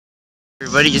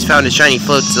Everybody just found a shiny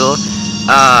floatzel.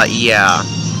 Yeah.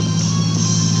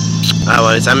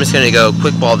 I'm just gonna go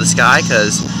quick ball this guy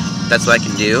because that's what I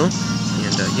can do.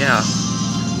 And yeah.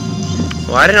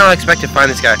 Well, I did not expect to find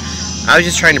this guy. I was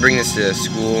just trying to bring this to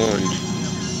school and.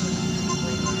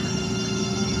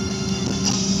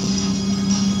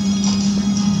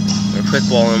 I'm gonna quick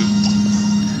ball him.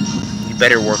 You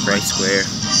better work right square.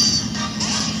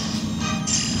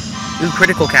 Ooh,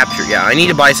 critical capture. Yeah, I need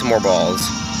to buy some more balls.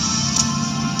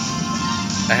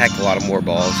 A heck of a lot of more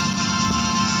balls.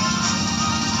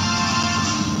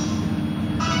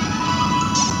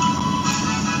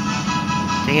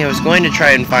 Dang, I was going to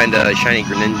try and find a shiny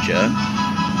Greninja,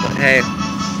 but hey,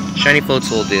 shiny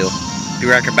floatzel will do. Be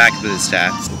right back with his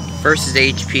stats. First is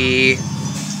HP,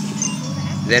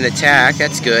 then attack.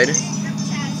 That's good.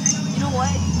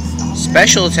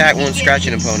 Special attack won't scratch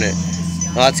an opponent.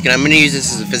 Well, that's good. I'm going to use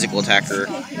this as a physical attacker.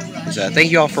 So,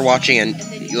 thank you all for watching, and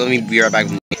let me be right back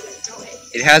with me.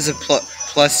 It has a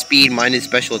plus speed minus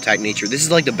special attack nature. This is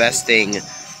like the best thing,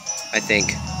 I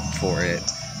think, for it.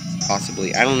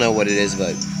 Possibly. I don't know what it is,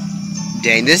 but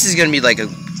dang, this is going to be like a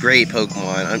great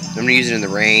Pokemon. I'm going to use it in the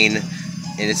rain,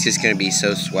 and it's just going to be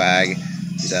so swag.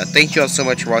 So, thank you all so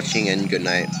much for watching, and good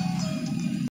night.